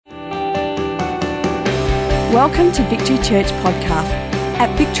Welcome to Victory Church Podcast.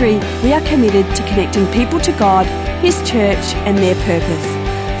 At Victory, we are committed to connecting people to God, His church and their purpose.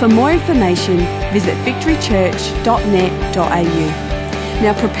 For more information, visit victorychurch.net.au.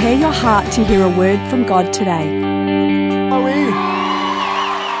 Now prepare your heart to hear a word from God today.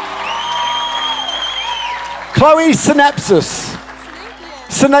 Chloe Synapsis.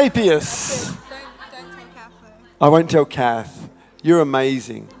 Synapius. Don't tell Kath though. I won't tell Kath. You're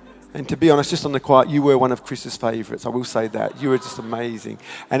amazing. And to be honest, just on the quiet, you were one of Chris's favourites. I will say that. You were just amazing.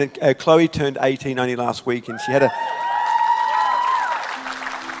 And Chloe turned 18 only last week, and she had a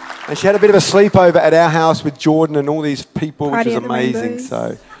bit of a sleepover at our house with Jordan and all these people, Party which was at the amazing. Rainbows.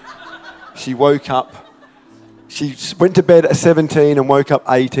 So she woke up. She went to bed at 17 and woke up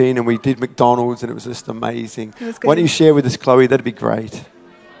 18, and we did McDonald's, and it was just amazing. It was good. Why don't you share with us, Chloe? That'd be great.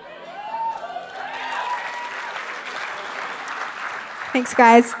 Thanks,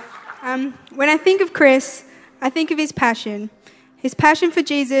 guys. When I think of Chris, I think of his passion for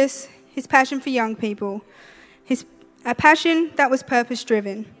Jesus, his passion for young people, a passion that was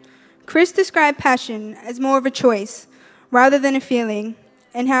purpose-driven. Chris described passion as more of a choice rather than a feeling,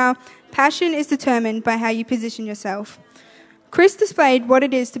 and how passion is determined by how you position yourself. Chris displayed what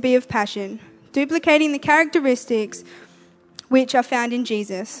it is to be of passion, duplicating the characteristics which are found in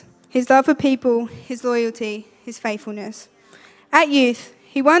Jesus: his love for people, his loyalty, his faithfulness. At youth,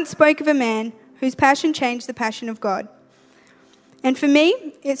 he once spoke of a man whose passion changed the passion of God. And for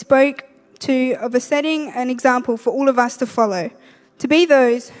me, it spoke of a setting, an example for all of us to follow, to be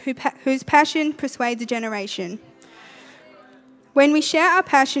those whose passion persuades a generation. When we share our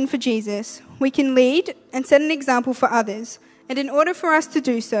passion for Jesus, we can lead and set an example for others. And in order for us to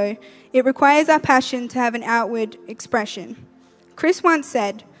do so, it requires our passion to have an outward expression. Chris once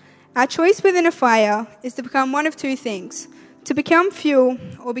said, "Our choice within a fire is to become one of two things: to become fuel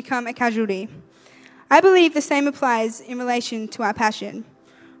or become a casualty." I believe the same applies in relation to our passion.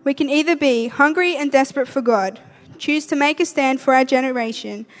 We can either be hungry and desperate for God, choose to make a stand for our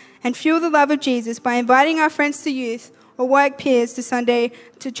generation, and fuel the love of Jesus by inviting our friends to youth or work peers to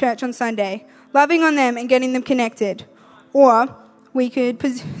church on Sunday, loving on them and getting them connected. Or we could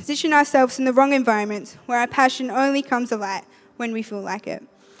position ourselves in the wrong environments where our passion only comes alight when we feel like it.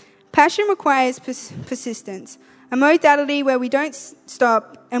 Passion requires persistence, a modality where we don't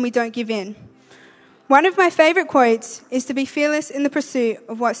stop and we don't give in. One of my favourite quotes is to be fearless in the pursuit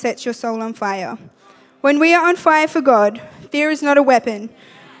of what sets your soul on fire. When we are on fire for God, fear is not a weapon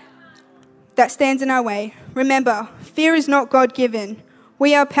that stands in our way. Remember, fear is not God-given.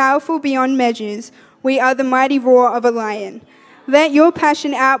 We are powerful beyond measures. We are the mighty roar of a lion. Let your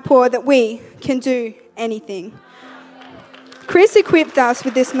passion outpour that we can do anything. Chris equipped us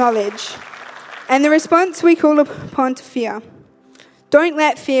with this knowledge, and the response we call upon to fear. Don't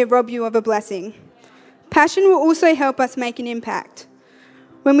let fear rob you of a blessing. Passion will also help us make an impact.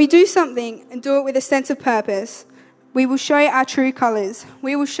 When we do something and do it with a sense of purpose, we will show our true colours.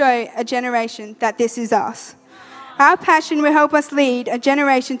 We will show a generation that this is us. Our passion will help us lead a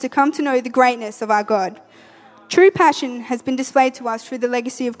generation to come to know the greatness of our God. True passion has been displayed to us through the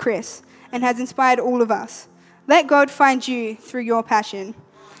legacy of Chris and has inspired all of us. Let God find you through your passion.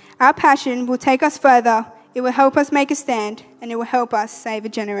 Our passion will take us further, it will help us make a stand, and it will help us save a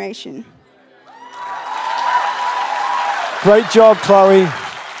generation. Great job, Chloe.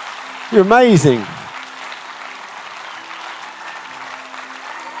 You're amazing.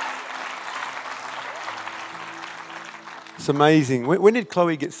 It's amazing. When did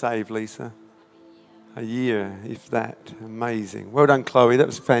Chloe get saved, Lisa? A year, if that. Amazing. Well done, Chloe. That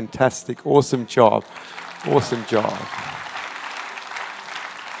was fantastic. Awesome job. Awesome job.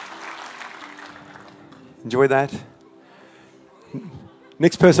 Enjoy that.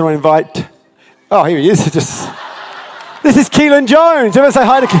 Next person I invite. Oh, here he is. This is Keelan Jones. Everyone say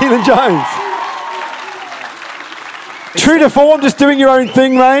hi to Keelan Jones. True to form, just doing your own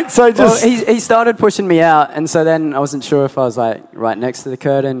thing, mate. Well, he started pushing me out, and so then I wasn't sure if I was like right next to the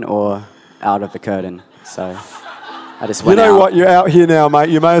curtain or out of the curtain. So I just went out. You know what? You're out here now, mate.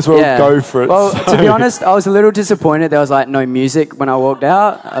 You may as well go for it. Well, to be honest, I was a little disappointed. There was like no music when I walked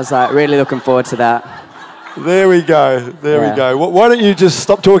out. I was like really looking forward to that. There we go. There we go. Why don't you just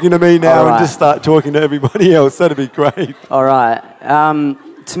stop talking to me now and just start talking to everybody else? That'd be great. All right.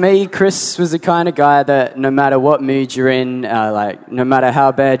 To me, Chris was the kind of guy that no matter what mood you're in, no matter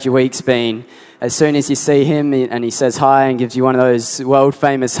how bad your week's been, as soon as you see him and he says hi and gives you one of those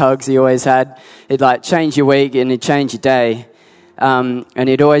world-famous hugs he always had, it'd like change your week and it'd change your day. And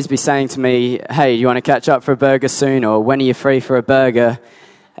he'd always be saying to me, "Hey, do you want to catch up for a burger soon?" Or "When are you free for a burger?"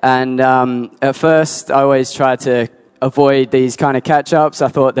 And at first, I always tried to avoid these kind of catch-ups. I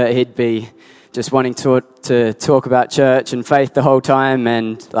thought that he'd be just wanting to talk about church and faith the whole time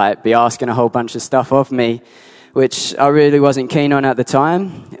and like be asking a whole bunch of stuff of me, which I really wasn't keen on at the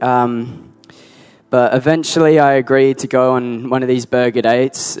time. But eventually I agreed to go on one of these burger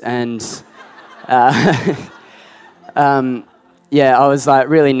dates, and yeah, I was like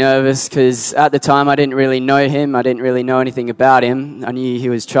really nervous because at the time I didn't really know him. I didn't really know anything about him. I knew he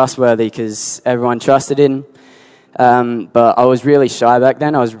was trustworthy because everyone trusted him. But I was really shy back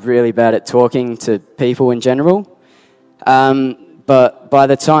then. I was really bad at talking to people in general. But by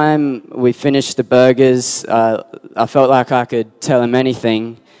the time we finished the burgers, I felt like I could tell him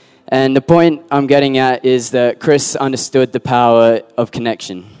anything. And the point I'm getting at is that Chris understood the power of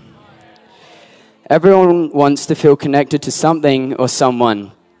connection. Everyone wants to feel connected to something or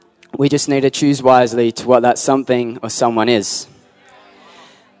someone. We just need to choose wisely to what that something or someone is.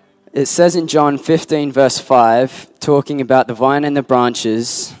 It says in John 15 verse 5, talking about the vine and the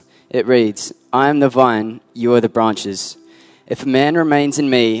branches, it reads, "I am the vine, you are the branches. If a man remains in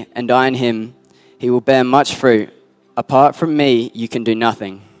me and I in him, he will bear much fruit. Apart from me, you can do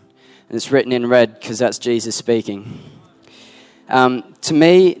nothing." And it's written in red because that's Jesus speaking. To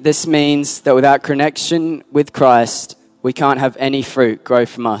me, this means that without connection with Christ, we can't have any fruit grow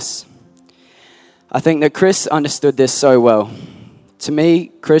from us. I think that Chris understood this so well. To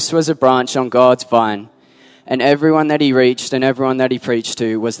me, Chris was a branch on God's vine, and everyone that he reached and everyone that he preached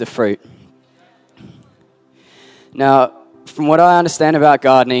to was the fruit. Now, from what I understand about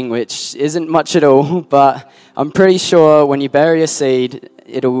gardening, which isn't much at all, but I'm pretty sure when you bury a seed,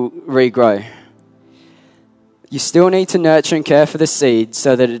 it'll regrow. You still need to nurture and care for the seed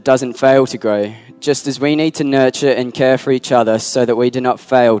so that it doesn't fail to grow, just as we need to nurture and care for each other so that we do not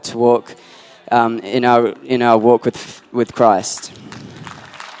fail to walk in our walk with Christ.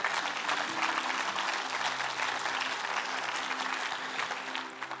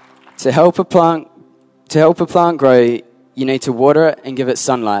 To help a plant grow, you need to water it and give it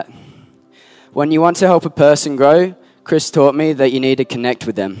sunlight. When you want to help a person grow, Chris taught me that you need to connect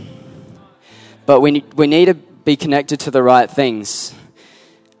with them. But we need to be connected to the right things.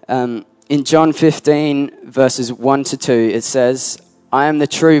 In John 15, verses 1 to 2, it says, "I am the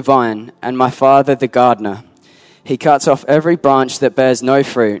true vine, and my Father the gardener. He cuts off every branch that bears no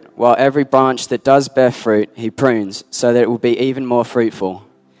fruit, while every branch that does bear fruit, he prunes, so that it will be even more fruitful."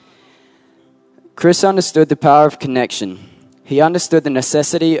 Chris understood the power of connection. He understood the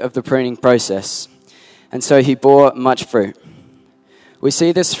necessity of the pruning process, and so he bore much fruit. We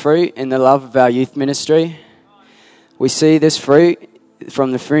see this fruit in the love of our youth ministry. We see this fruit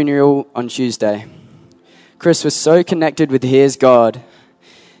from the funeral on Tuesday. Chris was so connected with his God.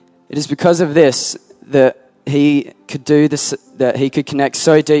 It is because of this that he could do this, that he could connect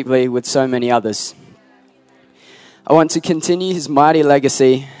so deeply with so many others. I want to continue his mighty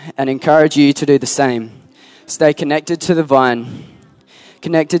legacy and encourage you to do the same. Stay connected to the vine,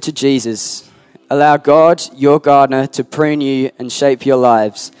 connected to Jesus. Allow God, your gardener, to prune you and shape your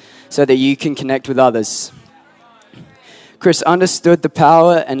lives so that you can connect with others. Chris understood the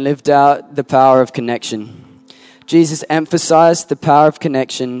power and lived out the power of connection. Jesus emphasized the power of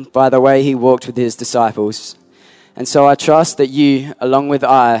connection by the way he walked with his disciples. And so I trust that you, along with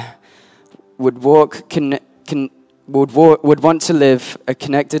I, would want to live a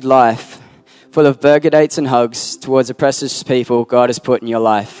connected life full of burger dates and hugs towards the precious people God has put in your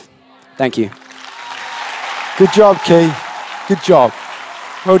life. Thank you. Good job, Key. Good job.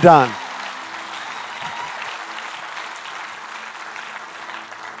 Well done.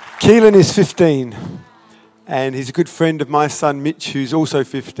 Keelan is 15, and he's a good friend of my son Mitch, who's also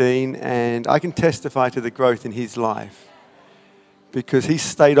 15, and I can testify to the growth in his life because he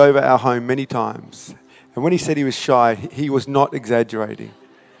stayed over our home many times. And when he said he was shy, he was not exaggerating.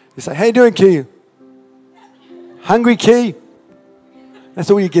 He'd say, "How you doing, Key? Hungry, Key?"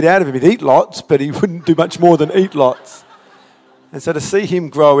 That's all you get out of him. He'd eat lots, but he wouldn't do much more than eat lots. And so to see him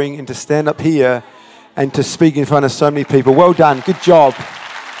growing and to stand up here and to speak in front of so many people, well done, good job.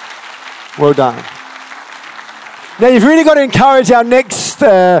 Well done. Now you've really got to encourage our next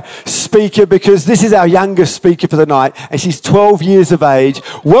speaker because this is our youngest speaker for the night and she's 12 years of age.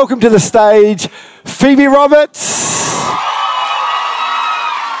 Welcome to the stage, Phoebe Roberts.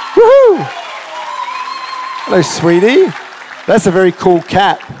 Woohoo! Hello, sweetie. That's a very cool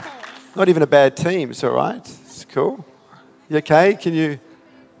cat. Not even a bad team. It's all right. It's cool. You okay? Can you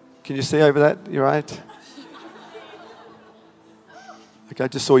see over that? You all right? Okay, I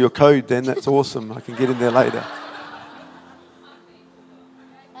just saw your code then. That's awesome. I can get in there later.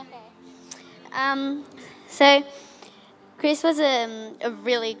 Okay. So Chris was a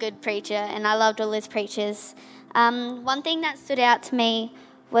really good preacher, and I loved all his preachers. One thing that stood out to me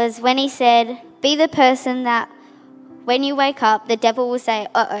was when he said, "Be the person that when you wake up, the devil will say,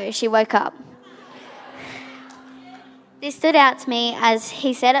 'Uh-oh, she woke up.'" This stood out to me as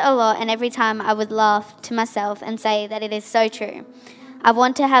he said it a lot, and every time I would laugh to myself and say that it is so true. I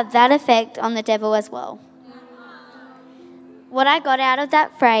want to have that effect on the devil as well. What I got out of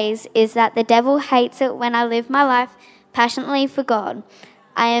that phrase is that the devil hates it when I live my life passionately for God.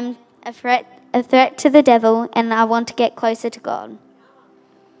 I am a threat to the devil, and I want to get closer to God.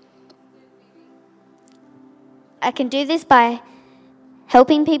 I can do this by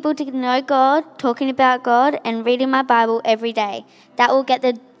helping people to know God, talking about God, and reading my Bible every day. That will get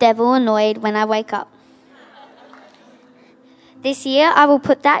the devil annoyed when I wake up. This year, I will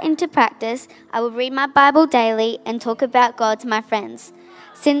put that into practice. I will read my Bible daily and talk about God to my friends.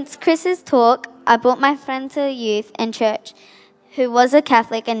 Since Chris's talk, I brought my friend to youth and church, who was a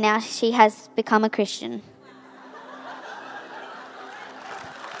Catholic, and now she has become a Christian.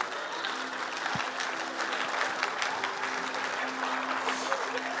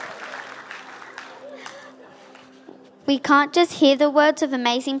 We can't just hear the words of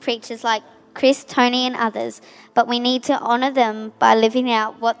amazing preachers like Chris, Tony, and others, but we need to honour them by living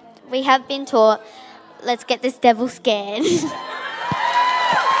out what we have been taught. Let's get this devil scared.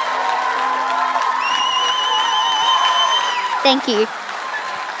 Thank you.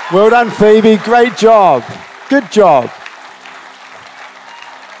 Well done, Phoebe. Great job. Good job.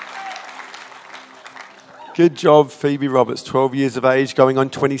 Good job, Phoebe Roberts, 12 years of age, going on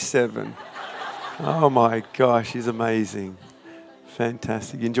 27. Oh my gosh, she's amazing.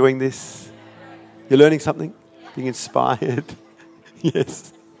 Fantastic. You enjoying this? You're learning something? Being inspired?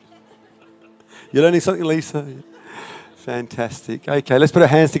 Yes. You're learning something, Lisa? Fantastic. Okay, let's put our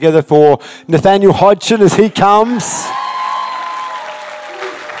hands together for Nathaniel Hodgson as he comes.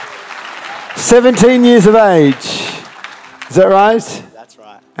 17 years of age. Is that right? That's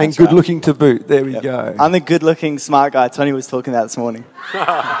right. And good looking to boot. There we go. I'm the good looking smart guy Tony was talking about this morning.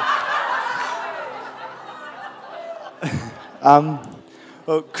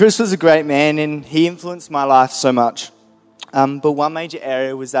 Well, Chris was a great man and he influenced my life so much. But one major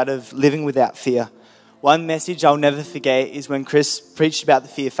area was that of living without fear. One message I'll never forget is when Chris preached about the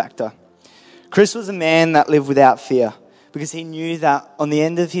fear factor. Chris was a man that lived without fear because he knew that on the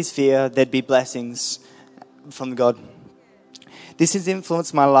end of his fear there'd be blessings from God. This has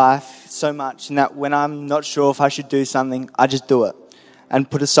influenced my life so much in that when I'm not sure if I should do something, I just do it and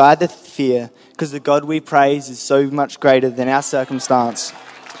put aside the fear, because the God we praise is so much greater than our circumstance.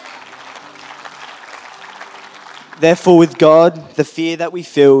 Therefore, with God, the fear that we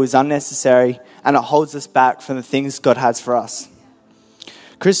feel is unnecessary and it holds us back from the things God has for us.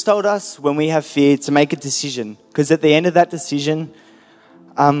 Chris told us when we have fear to make a decision, because at the end of that decision,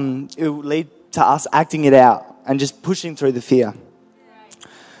 it will lead to us acting it out and just pushing through the fear.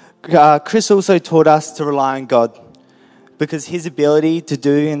 Chris also taught us to rely on God, because his ability to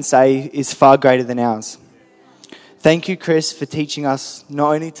do and say is far greater than ours. Thank you, Chris, for teaching us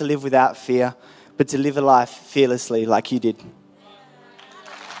not only to live without fear, but to live a life fearlessly like you did.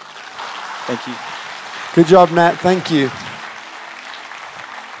 Thank you. Good job, Nat. Thank you.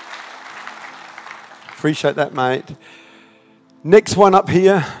 Appreciate that, mate. Next one up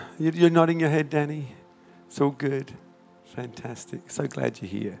here. You're nodding your head, Danny. It's all good. Fantastic. So glad you're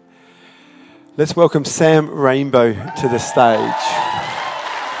here. Let's welcome Sam Rainbow to the stage.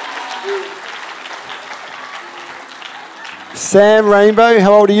 Sam Rainbow,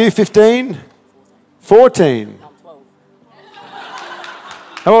 how old are you? 15? 14? I'm 12.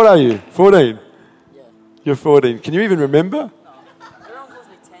 How old are you? 14? Yeah. You're 14. Can you even remember? No. Everyone calls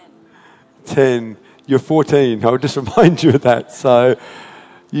me 10. 10. You're 14. I'll just remind you of that. So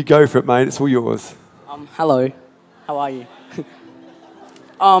you go for it, mate. It's all yours. Hello. How are you?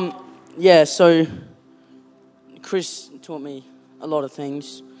 Yeah, so Chris taught me a lot of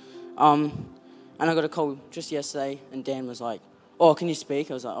things. And I got a call just yesterday and Dan was like, "Oh, can you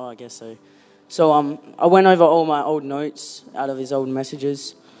speak?" I was like, "Oh, I guess so." So I went over all my old notes out of his old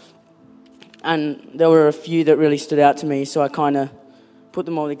messages. And there were a few that really stood out to me, so I kind of put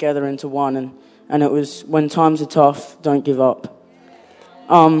them all together into one. And it was, when times are tough, don't give up.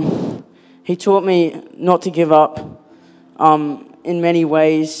 He taught me not to give up in many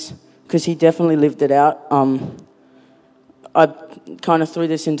ways, because he definitely lived it out. I kind of threw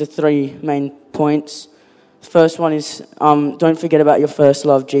this into 3 main points. The first one is don't forget about your first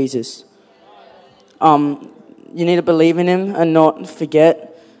love, Jesus. You need to believe in him and not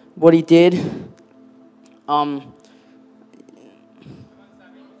forget what he did. Don't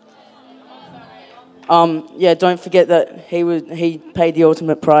forget that he paid the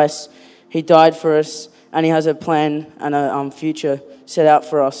ultimate price. He died for us, and he has a plan and a future set out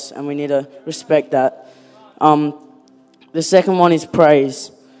for us, and we need to respect that. The second one is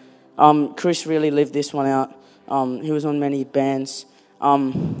praise. Chris really lived this one out. He was on many bands.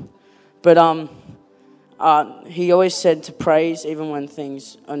 But he always said to praise even when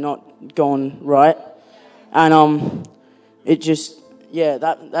things are not going right. And it just,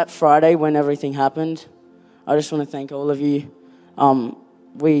 that Friday when everything happened, I just want to thank all of you.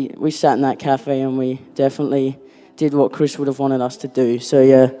 We sat in that cafe and we definitely did what Chris would have wanted us to do.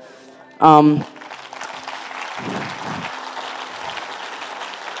 So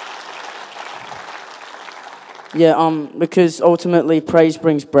because ultimately praise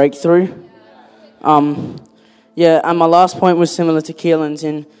brings breakthrough. And my last point was similar to Keelan's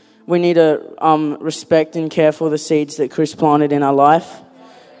in we need to respect and care for the seeds that Chris planted in our life.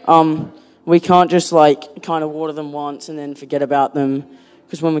 We can't just kind of water them once and then forget about them,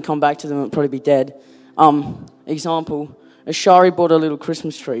 because when we come back to them, it'll probably be dead. Example, Ashari bought a little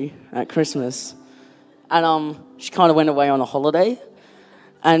Christmas tree at Christmas, and she kind of went away on a holiday,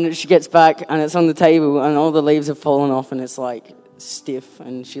 and she gets back and it's on the table and all the leaves have fallen off and it's stiff,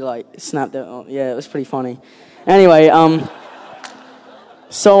 and she snapped it. Yeah, it was pretty funny. Anyway,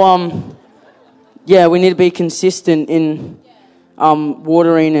 we need to be consistent in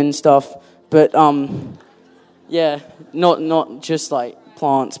watering and stuff, but not just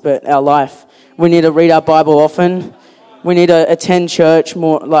plants, but our life. We need to read our Bible often. We need to attend church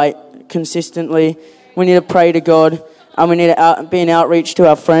more consistently. We need to pray to God, and we need to be in outreach to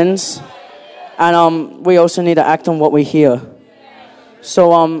our friends. And we also need to act on what we hear.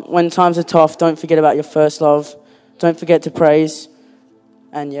 So when times are tough, don't forget about your first love. Don't forget to praise.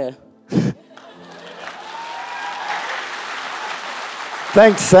 And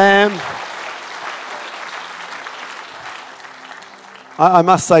Thanks, Sam. I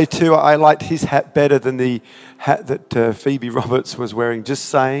must say too, I liked his hat better than the hat that Phoebe Roberts was wearing. Just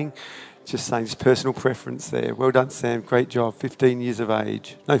saying, his personal preference there. Well done, Sam. Great job. 15 years of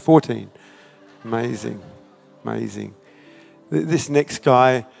age. No, 14. Amazing. This next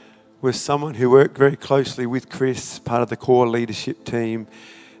guy was someone who worked very closely with Chris, part of the core leadership team.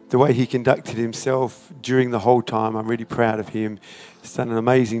 The way he conducted himself during the whole time, I'm really proud of him. He's done an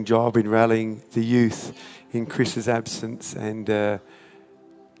amazing job in rallying the youth in Chris's absence. And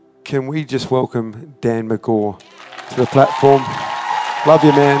can we just welcome Dan McGaw to the platform? Love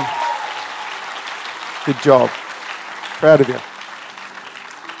you, man. Good job. Proud of you.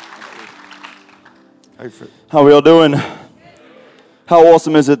 Go for it. How are we all doing? How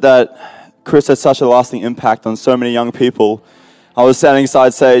awesome is it that Chris had such a lasting impact on so many young people? I was standing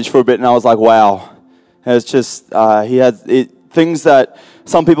side stage for a bit and I was like, wow. And it's just, he had things that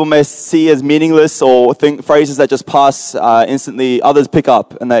some people may see as meaningless or phrases that just pass instantly, others pick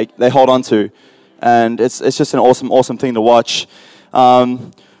up and they hold on to. And it's just an awesome thing to watch.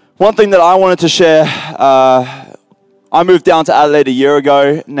 One thing that I wanted to share, I moved down to Adelaide a year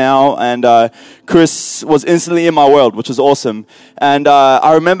ago now, and Chris was instantly in my world, which was awesome. And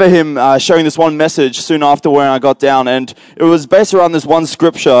I remember him sharing this one message soon after when I got down, and it was based around this one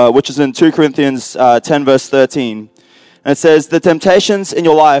scripture, which is in 2 Corinthians 10, verse 13. And it says, "The temptations in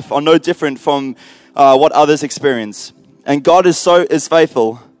your life are no different from what others experience. And God is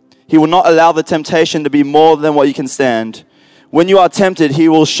faithful. He will not allow the temptation to be more than what you can stand. When you are tempted, He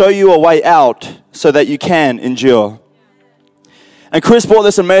will show you a way out so that you can endure." And Chris brought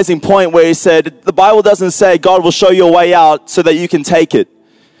this amazing point where he said, the Bible doesn't say God will show you a way out so that you can take it.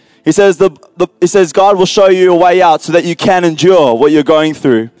 He says God will show you a way out so that you can endure what you're going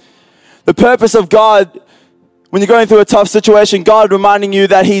through. The purpose of God, when you're going through a tough situation, God reminding you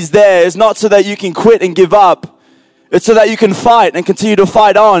that He's there is not so that you can quit and give up. It's so that you can fight and continue to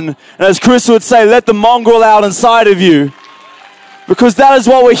fight on. And as Chris would say, let the mongrel out inside of you. Because that is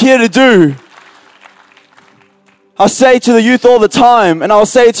what we're here to do. I say to the youth all the time, and I'll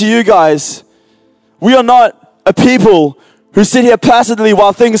say to you guys, we are not a people who sit here passively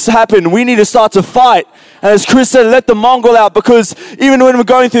while things happen. We need to start to fight. And as Chris said, let the mongrel out, because even when we're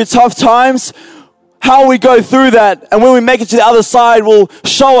going through tough times, how we go through that and when we make it to the other side will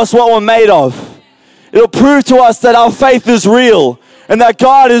show us what we're made of. It'll prove to us that our faith is real and that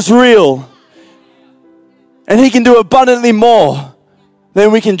God is real. And He can do abundantly more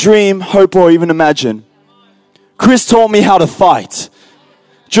than we can dream, hope, or even imagine. Chris taught me how to fight.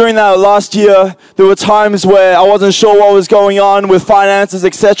 During that last year, there were times where I wasn't sure what was going on with finances,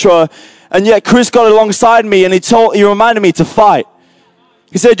 etc. And yet Chris got alongside me and he reminded me to fight.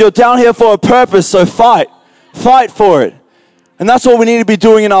 He said, you're down here for a purpose, so fight. Fight for it. And that's what we need to be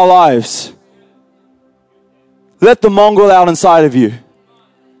doing in our lives. Let the mongrel out inside of you.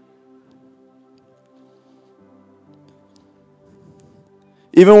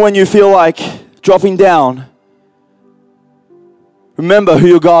 Even when you feel like dropping down, remember who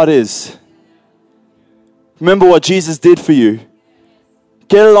your God is. Remember what Jesus did for you.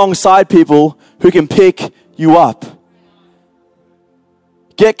 Get alongside people who can pick you up.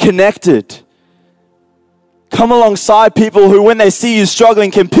 Get connected. Come alongside people who, when they see you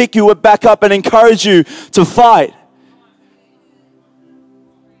struggling, can pick you back up and encourage you to fight.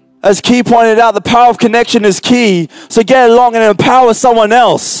 As Key pointed out, the power of connection is key. So get along and empower someone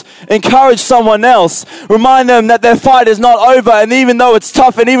else. Encourage someone else. Remind them that their fight is not over. And even though it's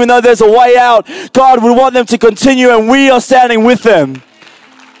tough and even though there's a way out, God would want them to continue, and we are standing with them.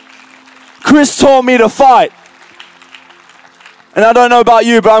 Chris taught me to fight. And I don't know about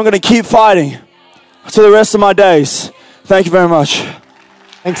you, but I'm going to keep fighting to the rest of my days. Thank you very much.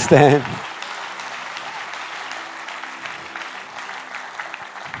 Thanks, Dan.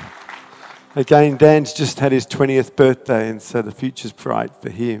 Again, Dan's just had his 20th birthday, and so the future's bright for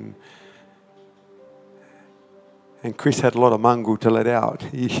him. And Chris had a lot of mungle to let out.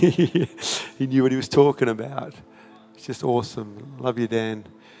 He knew what he was talking about. It's just awesome. Love you, Dan.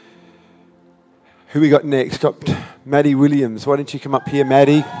 Who we got next? Got Maddie Williams. Why don't you come up here,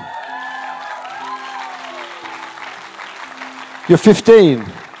 Maddie? You're 15.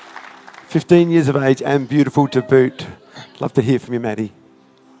 15 years of age and beautiful to boot. Love to hear from you, Maddie.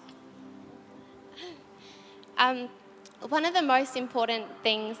 One of the most important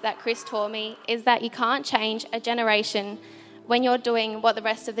things that Chris taught me is that you can't change a generation when you're doing what the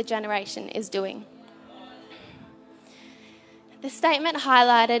rest of the generation is doing. The statement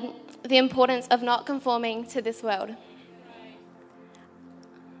highlighted the importance of not conforming to this world.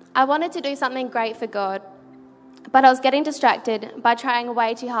 I wanted to do something great for God, but I was getting distracted by trying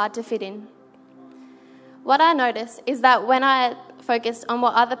way too hard to fit in. What I noticed is that when I focused on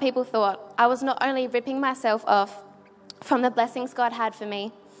what other people thought, I was not only ripping myself off from the blessings God had for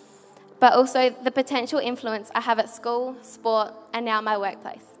me, but also the potential influence I have at school, sport, and now my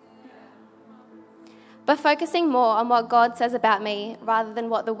workplace. By focusing more on what God says about me rather than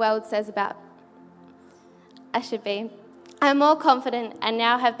what the world says about I should be, I'm more confident and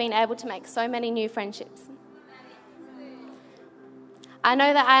now have been able to make so many new friendships. I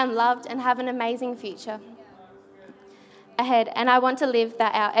know that I am loved and have an amazing future ahead, and I want to live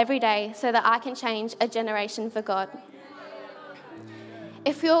that out every day so that I can change a generation for God.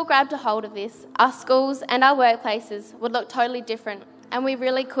 If we all grabbed a hold of this, our schools and our workplaces would look totally different, and we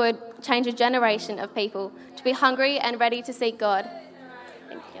really could change a generation of people to be hungry and ready to seek God.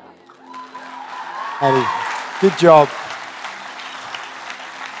 Thank you. Maddie, good job.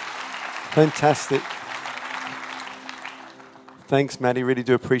 Fantastic. Thanks, Maddie. Really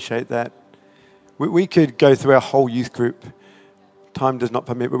do appreciate that. We could go through our whole youth group. Time does not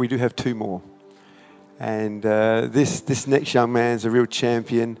permit, but we do have 2 more. And this next young man's a real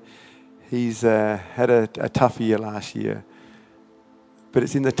champion. He's had a tough year last year. But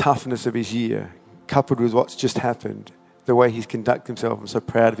it's in the toughness of his year, coupled with what's just happened, the way he's conducted himself. I'm so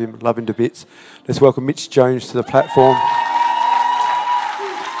proud of him, love him to bits. Let's welcome Mitch Jones to the platform.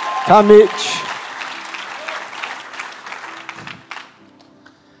 Come, Mitch.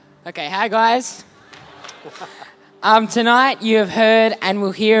 Okay, hi guys. Tonight you have heard and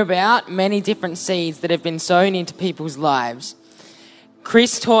will hear about many different seeds that have been sown into people's lives.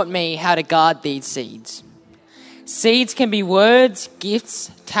 Chris taught me how to guard these seeds. Seeds can be words,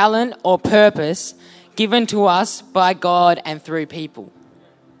 gifts, talent, or purpose given to us by God and through people.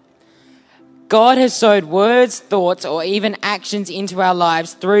 God has sowed words, thoughts, or even actions into our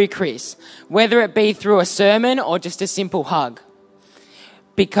lives through Chris, whether it be through a sermon or just a simple hug.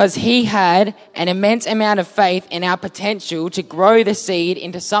 Because he had an immense amount of faith in our potential to grow the seed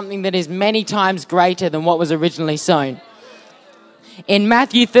into something that is many times greater than what was originally sown. In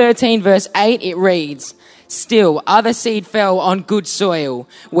Matthew 13 verse 8 it reads, "Still, other seed fell on good soil,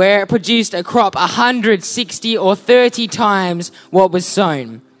 where it produced a crop 160 or 30 times what was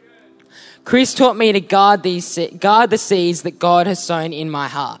sown." Chris taught me to guard the seeds that God has sown in my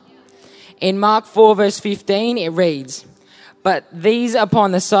heart. In Mark 4 verse 15 it reads, "But these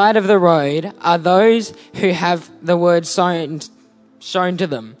upon the side of the road are those who have the word shown to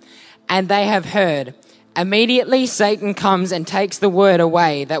them, and they have heard. Immediately Satan comes and takes the word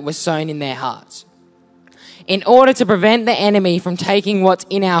away that was sown in their hearts." In order to prevent the enemy from taking what's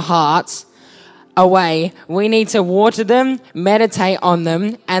in our hearts away, we need to water them, meditate on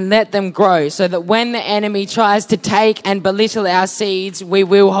them, and let them grow so that when the enemy tries to take and belittle our seeds, we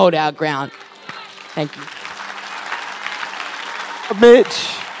will hold our ground. Thank you. Mitch,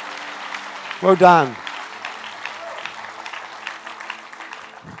 well done.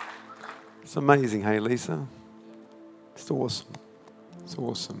 It's amazing, hey, Lisa? It's awesome. It's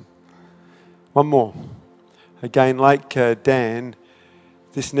awesome. One more. Again, like Dan,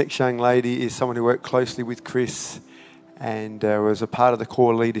 this next young lady is someone who worked closely with Chris and was a part of the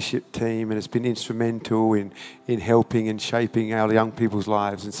core leadership team and has been instrumental in helping and shaping our young people's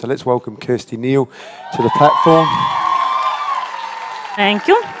lives. And so let's welcome Kirsty Neal to the platform. Thank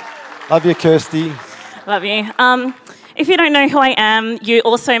you. Love you, Kirsty. Love you. If you don't know who I am, you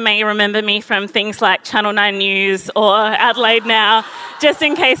also may remember me from things like Channel 9 News or Adelaide Now, just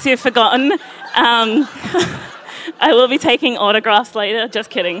in case you've forgotten. I will be taking autographs later, just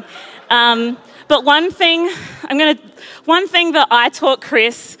kidding. But one thing that I taught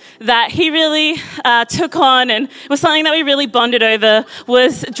Chris that he really took on and was something that we really bonded over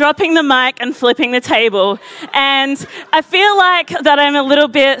was dropping the mic and flipping the table. And I feel like that I'm a little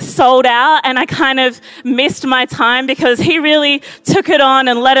bit sold out and I kind of missed my time because he really took it on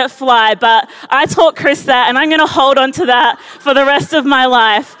and let it fly. But I taught Chris that and I'm going to hold on to that for the rest of my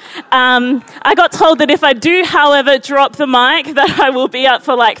life. I got told that if I do, however, drop the mic, that I will be up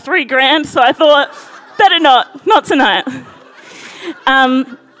for like $3,000. So I thought, better not tonight.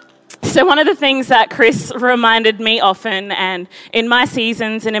 So one of the things that Chris reminded me often, and in my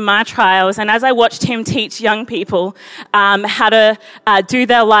seasons and in my trials, and as I watched him teach young people how to do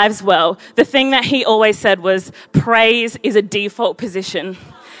their lives well, the thing that he always said was, praise is a default position.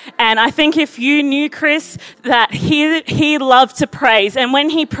 And I think if you knew Chris, that he loved to praise. And when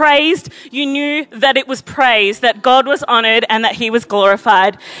he praised, you knew that it was praise, that God was honoured and that he was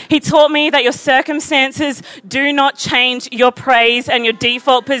glorified. He taught me that your circumstances do not change your praise and your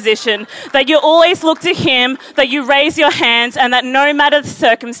default position, that you always look to him, that you raise your hands, and that no matter the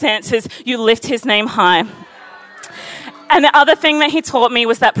circumstances, you lift his name high. And the other thing that he taught me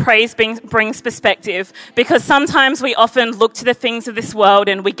was that praise brings perspective, because sometimes we often look to the things of this world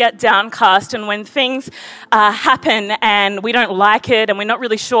and we get downcast, and when things happen and we don't like it and we're not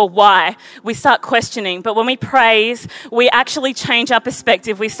really sure why, we start questioning. But when we praise, we actually change our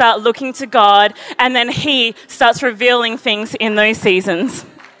perspective. We start looking to God, and then he starts revealing things in those seasons.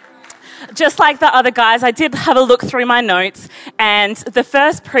 Just like the other guys, I did have a look through my notes, and the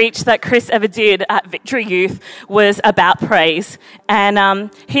first preach that Chris ever did at Victory Youth was about praise.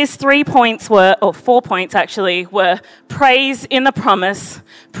 And his 3 points were, or 4 points actually, were praise in the promise,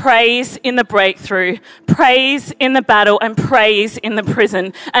 praise in the breakthrough, praise in the battle, and praise in the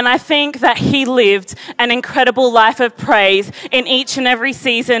prison. And I think that he lived an incredible life of praise in each and every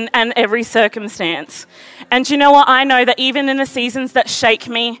season and every circumstance. And you know what? I know that even in the seasons that shake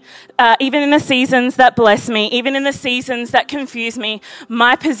me, even in the seasons that bless me, even in the seasons that confuse me,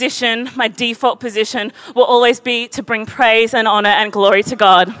 my position, my default position, will always be to bring praise and honor and glory to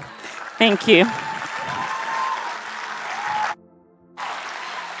God. Thank you.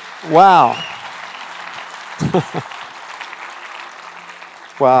 Wow.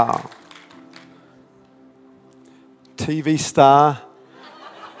 Wow. TV star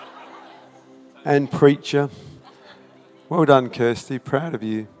and preacher. Well done, Kirsty. Proud of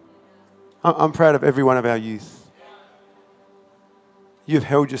you. I'm proud of every one of our youth. You've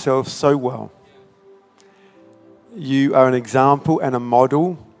held yourself so well. You are an example and a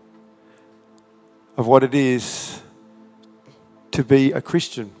model of what it is to be a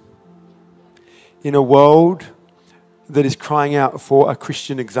Christian. In a world that is crying out for a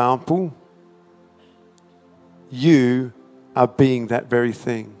Christian example, you are being that very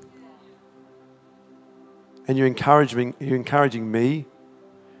thing. And you're encouraging me.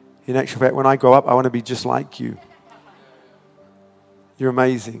 In actual fact, when I grow up, I want to be just like you. You're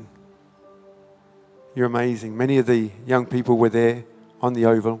amazing. You're amazing. Many of the young people were there on the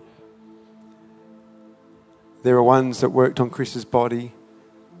Oval. There are ones that worked on Chris's body.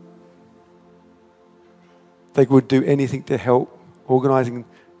 They would do anything to help, organising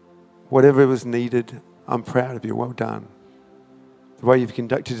whatever was needed. I'm proud of you. Well done. The way you've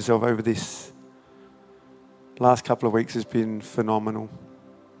conducted yourself over this last couple of weeks has been phenomenal.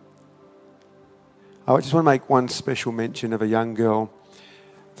 I just want to make one special mention of a young girl.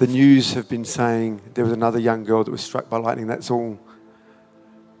 The news have been saying there was another young girl that was struck by lightning. That's all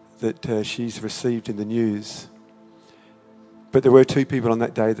that she's received in the news. But there were 2 people on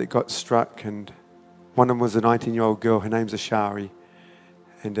that day that got struck, and one of them was a 19-year-old girl. Her name's Ashari,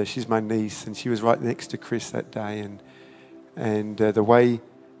 and she's my niece, and she was right next to Chris that day. And the way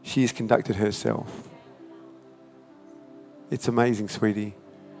she's conducted herself, it's amazing, sweetie.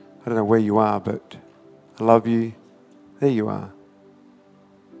 I don't know where you are, but I love you. There you are.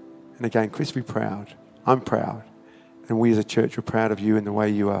 And again, Chris, be proud. I'm proud. And we as a church are proud of you in the way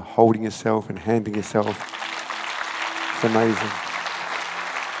you are holding yourself and handling yourself. It's amazing.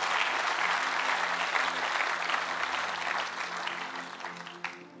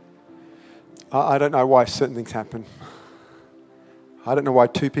 I don't know why certain things happen. I don't know why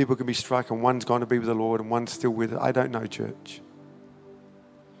two people can be struck and one's gone to be with the Lord and one's still with it. I don't know, church.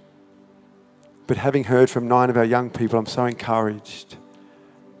 But having heard from 9 of our young people, I'm so encouraged.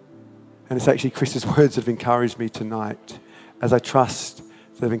 And it's actually Chris's words that have encouraged me tonight, as I trust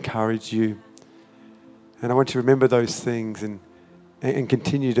they've encouraged you. And I want you to remember those things and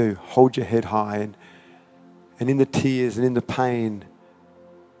continue to hold your head high. And in the tears and in the pain,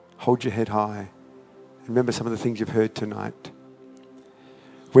 hold your head high. And remember some of the things you've heard tonight.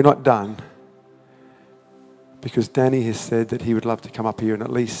 We're not done, because Danny has said that he would love to come up here and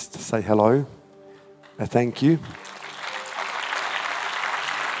at least say hello. A thank you.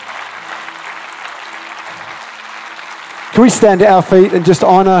 Can we stand to our feet and just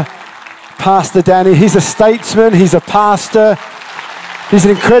honour Pastor Danny? He's a statesman, he's a pastor, he's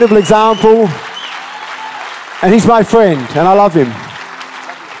an incredible example, and he's my friend, and I love him.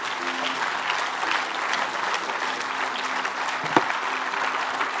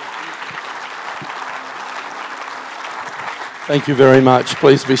 Thank you very much.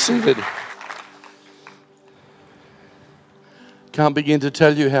 Please be seated. Can't begin to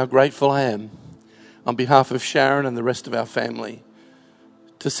tell you how grateful I am on behalf of Sharon and the rest of our family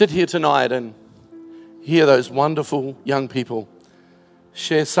to sit here tonight and hear those wonderful young people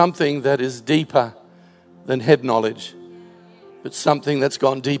share something that is deeper than head knowledge, but something that's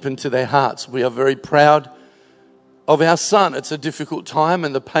gone deep into their hearts. We are very proud of our son. It's a difficult time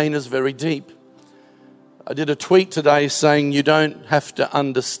and the pain is very deep. I did a tweet today saying you don't have to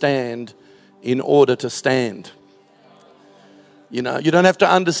understand in order to stand. You know, you don't have to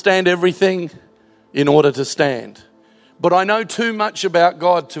understand everything in order to stand. But I know too much about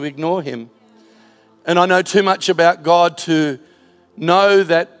God to ignore him. And I know too much about God to know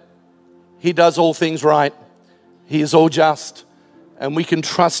that he does all things right. He is all just. And we can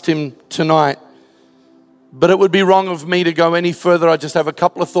trust him tonight. But it would be wrong of me to go any further. I just have a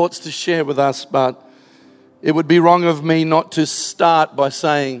couple of thoughts to share with us. But it would be wrong of me not to start by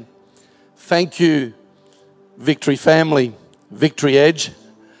saying, thank you, Victory family, Victory Edge.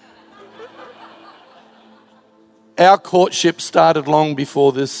 Our courtship started long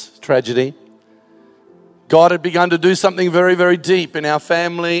before this tragedy. God had begun to do something very, very deep in our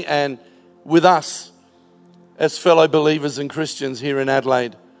family and with us as fellow believers and Christians here in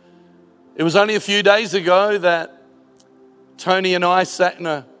Adelaide. It was only a few days ago that Tony and I sat in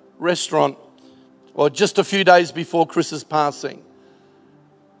a restaurant, or just a few days before Chris's passing.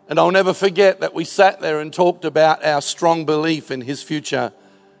 And I'll never forget that we sat there and talked about our strong belief in his future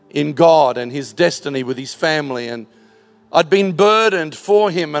in God and his destiny with his family. And I'd been burdened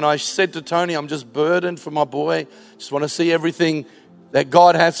for him, and I said to Tony, I'm just burdened for my boy. Just want to see everything that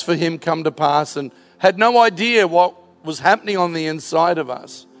God has for him come to pass, and had no idea what was happening on the inside of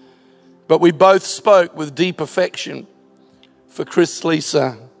us. But we both spoke with deep affection for Chris,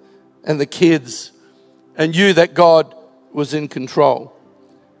 Lisa, and the kids, and knew that God was in control.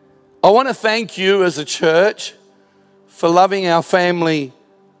 I want to thank you as a church for loving our family,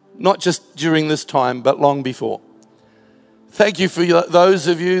 not just during this time, but long before. Thank you for those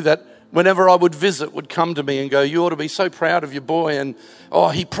of you that whenever I would visit would come to me and go, you ought to be so proud of your boy. And, oh,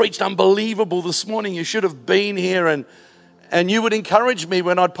 he preached unbelievable this morning. You should have been here. And you would encourage me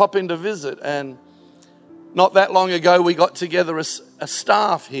when I'd pop in to visit. And not that long ago, we got together as a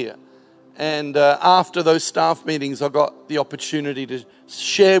staff here. And after those staff meetings, I got the opportunity to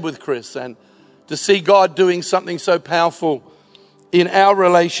share with Chris and to see God doing something so powerful in our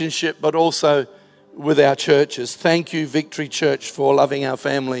relationship, but also with our churches. Thank you, Victory Church, for loving our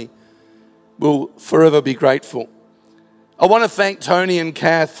family. We'll forever be grateful. I want to thank Tony and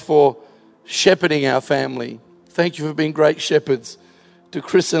Kath for shepherding our family. Thank you for being great shepherds to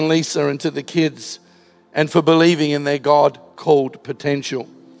Chris and Lisa and to the kids, and for believing in their God-called potential.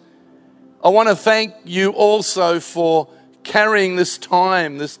 I want to thank you also for carrying this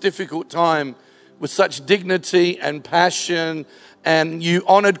time, this difficult time, with such dignity and passion. And you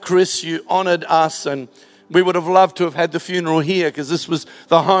honoured Chris, you honoured us, and we would have loved to have had the funeral here because this was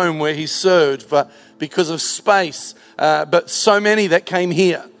the home where he served, but because of space, but so many that came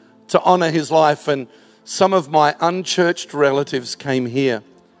here to honour his life, and some of my unchurched relatives came here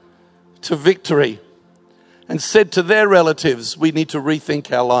to Victory and said to their relatives, we need to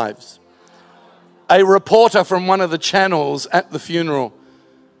rethink our lives. A reporter from one of the channels at the funeral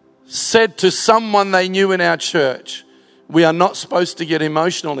said to someone they knew in our church, we are not supposed to get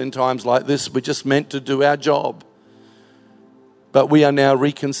emotional in times like this. We're just meant to do our job. But we are now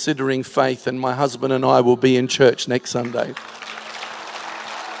reconsidering faith, and my husband and I will be in church next Sunday.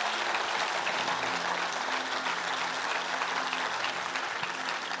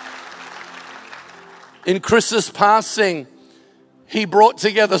 In Chris's passing, he brought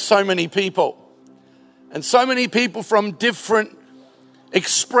together so many people. And so many people from different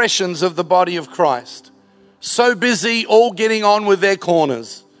expressions of the body of Christ. So busy, all getting on with their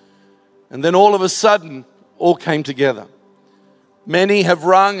corners. And then all of a sudden, all came together. Many have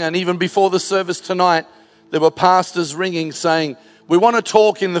rung, and even before the service tonight, there were pastors ringing saying, we want to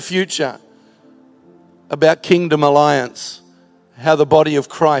talk in the future about Kingdom Alliance, how the body of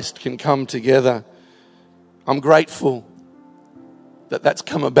Christ can come together. I'm grateful that that's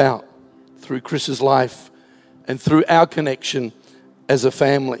come about through Chris's life and through our connection as a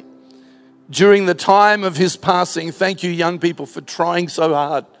family. During the time of his passing, thank you, young people, for trying so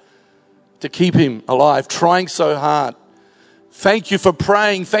hard to keep him alive, trying so hard. Thank you for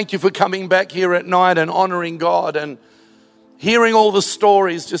praying. Thank you for coming back here at night and honoring God. And hearing all the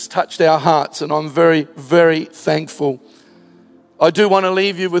stories just touched our hearts, and I'm very, very thankful. I do want to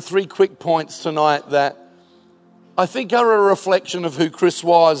leave you with 3 quick points tonight that I think are a reflection of who Chris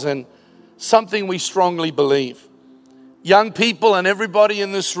was and something we strongly believe. Young people and everybody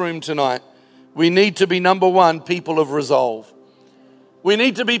in this room tonight, we need to be, number one, people of resolve. We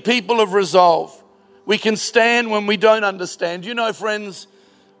need to be people of resolve. We can stand when we don't understand. You know, friends,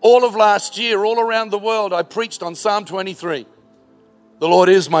 all of last year, all around the world, I preached on Psalm 23. The Lord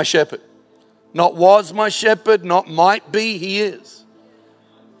is my shepherd. Not was my shepherd, not might be, He is.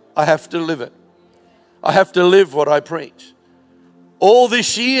 I have to live it. I have to live what I preach. All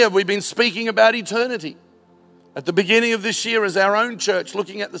this year, we've been speaking about eternity. At the beginning of this year, as our own church,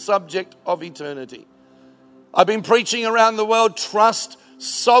 looking at the subject of eternity. I've been preaching around the world, trust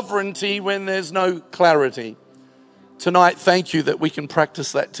sovereignty when there's no clarity. Tonight, thank you that we can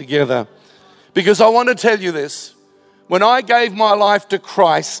practice that together. Because I want to tell you this. When I gave my life to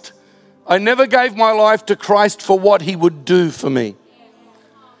Christ, I never gave my life to Christ for what He would do for me.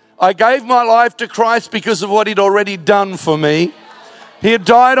 I gave my life to Christ because of what He'd already done for me. He had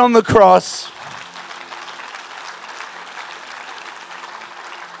died on the cross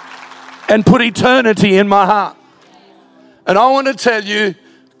and put eternity in my heart. And I want to tell you,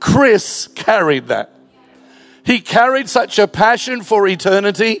 Chris carried that. He carried such a passion for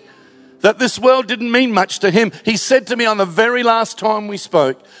eternity that this world didn't mean much to him. He said to me on the very last time we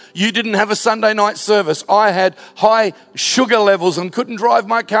spoke, you didn't have a Sunday night service. I had high sugar levels and couldn't drive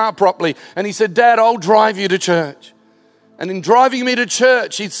my car properly. And he said, Dad, I'll drive you to church. And in driving me to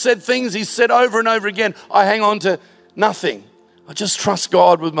church, he said things he said over and over again. I hang on to nothing. I just trust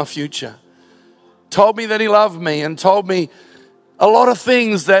God with my future. Told me that He loved me and told me a lot of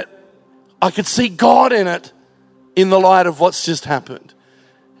things that I could see God in it in the light of what's just happened.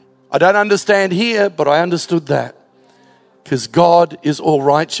 I don't understand here, but I understood that because God is all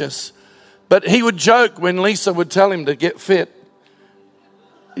righteous. But he would joke when Lisa would tell him to get fit.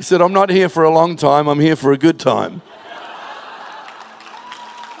 He said, I'm not here for a long time, I'm here for a good time.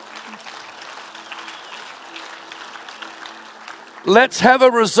 Let's have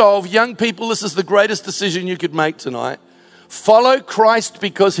a resolve. Young people, this is the greatest decision you could make tonight. Follow Christ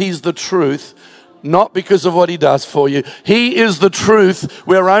because He's the truth, not because of what He does for you. He is the truth.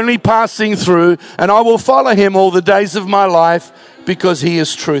 We're only passing through, and I will follow Him all the days of my life because He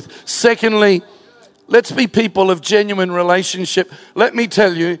is truth. Secondly, let's be people of genuine relationship. Let me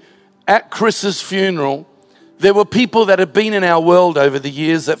tell you, at Chris's funeral, there were people that have been in our world over the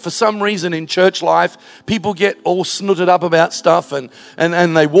years that for some reason in church life, people get all snooted up about stuff and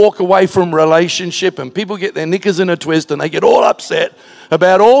they walk away from relationship, and people get their knickers in a twist and they get all upset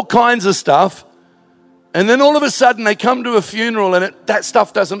about all kinds of stuff. And then all of a sudden they come to a funeral and that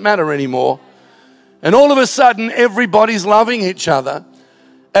stuff doesn't matter anymore. And all of a sudden everybody's loving each other.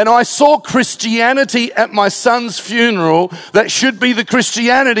 And I saw Christianity at my son's funeral that should be the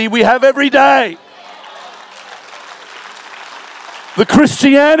Christianity we have every day. The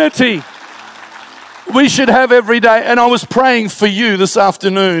Christianity we should have every day. And I was praying for you this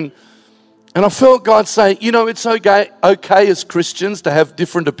afternoon. And I felt God say, you know, it's okay as Christians to have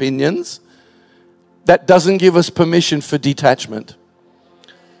different opinions. That doesn't give us permission for detachment.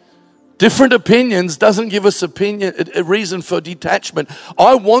 Different opinions doesn't give us a reason for detachment.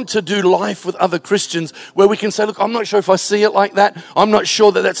 I want to do life with other Christians where we can say, look, I'm not sure if I see it like that. I'm not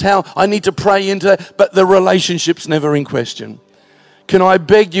sure that that's how I need to pray into that. But the relationship's never in question. Can I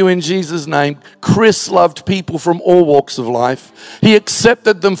beg you in Jesus' name? Chris loved people from all walks of life. He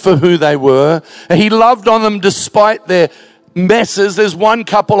accepted them for who they were. He loved on them despite their messes. There's one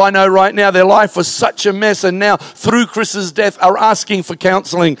couple I know right now, their life was such a mess, and now through Chris's death are asking for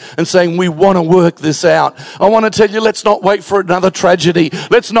counseling and saying, we want to work this out. I want to tell you, let's not wait for another tragedy.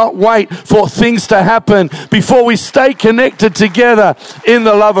 Let's not wait for things to happen before we stay connected together in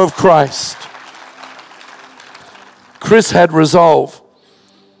the love of Christ. Chris had resolve.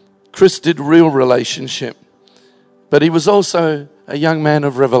 Chris did real relationship. But he was also a young man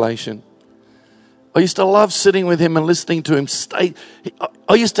of revelation. I used to love sitting with him and listening to him.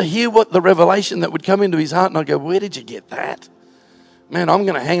 I used to hear what the revelation that would come into his heart, and I'd go, where did you get that? Man, I'm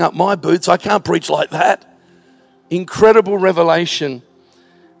going to hang up my boots. I can't preach like that. Incredible revelation.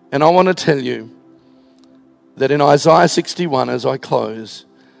 And I want to tell you that in Isaiah 61, as I close,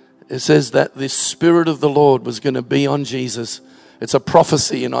 it says that the Spirit of the Lord was going to be on Jesus. It's a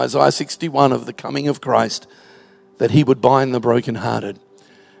prophecy in Isaiah 61 of the coming of Christ, that he would bind the brokenhearted.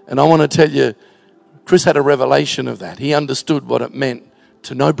 And I want to tell you, Chris had a revelation of that. He understood what it meant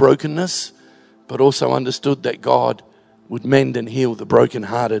to know brokenness, but also understood that God would mend and heal the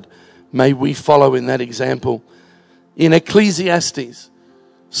brokenhearted. May we follow in that example. In Ecclesiastes,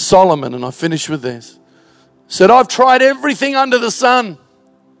 Solomon, and I finish with this, said, I've tried everything under the sun.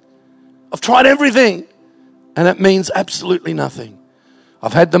 I've tried everything, and it means absolutely nothing.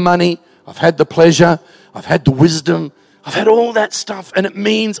 I've had the money, I've had the pleasure, I've had the wisdom, I've had all that stuff, and it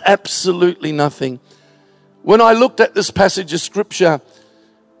means absolutely nothing. When I looked at this passage of scripture,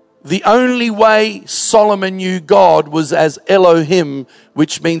 the only way Solomon knew God was as Elohim,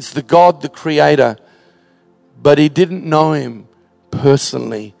 which means the God, the creator. But he didn't know him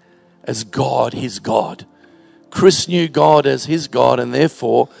personally as God, his God. Chris knew God as his God and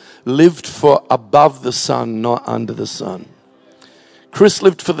therefore lived for above the sun, not under the sun. Chris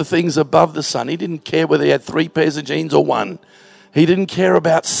lived for the things above the sun. He didn't care whether he had 3 pairs of jeans or 1. He didn't care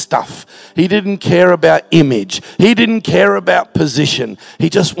about stuff. He didn't care about image. He didn't care about position. He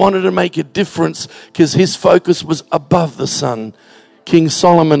just wanted to make a difference because his focus was above the sun. King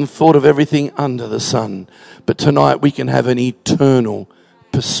Solomon thought of everything under the sun. But tonight we can have an eternal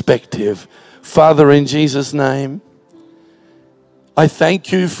perspective. Father, in Jesus' name, I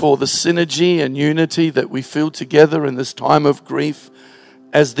thank you for the synergy and unity that we feel together in this time of grief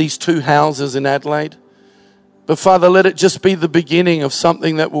as these 2 houses in Adelaide. But Father, let it just be the beginning of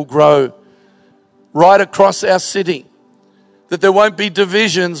something that will grow right across our city. That there won't be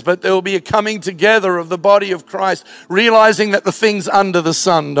divisions, but there will be a coming together of the body of Christ, realizing that the things under the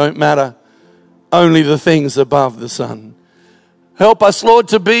sun don't matter, only the things above the sun. Help us, Lord,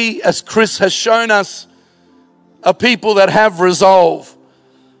 to be, as Chris has shown us, a people that have resolve,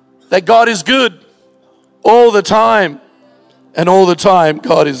 that God is good all the time, and all the time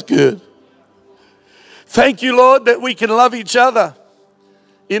God is good. Thank you, Lord, that we can love each other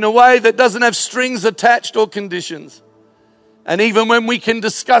in a way that doesn't have strings attached or conditions. And even when we can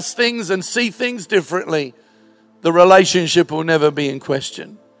discuss things and see things differently, the relationship will never be in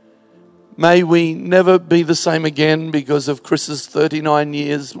question. May we never be the same again because of Chris's 39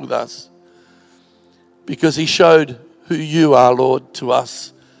 years with us. Because he showed who you are, Lord, to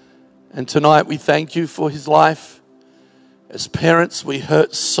us. And tonight we thank you for his life. As parents, we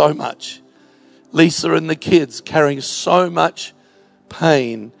hurt so much. Lisa and the kids carrying so much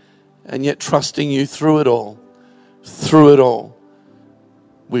pain and yet trusting you through it all. Through it all,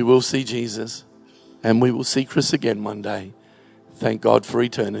 we will see Jesus and we will see Chris again one day. Thank God for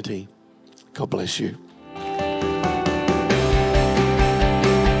eternity. God bless you.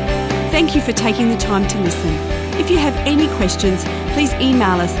 Thank you for taking the time to listen. If you have any questions, please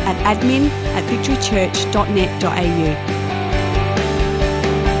email us at admin@victorychurch.net.au.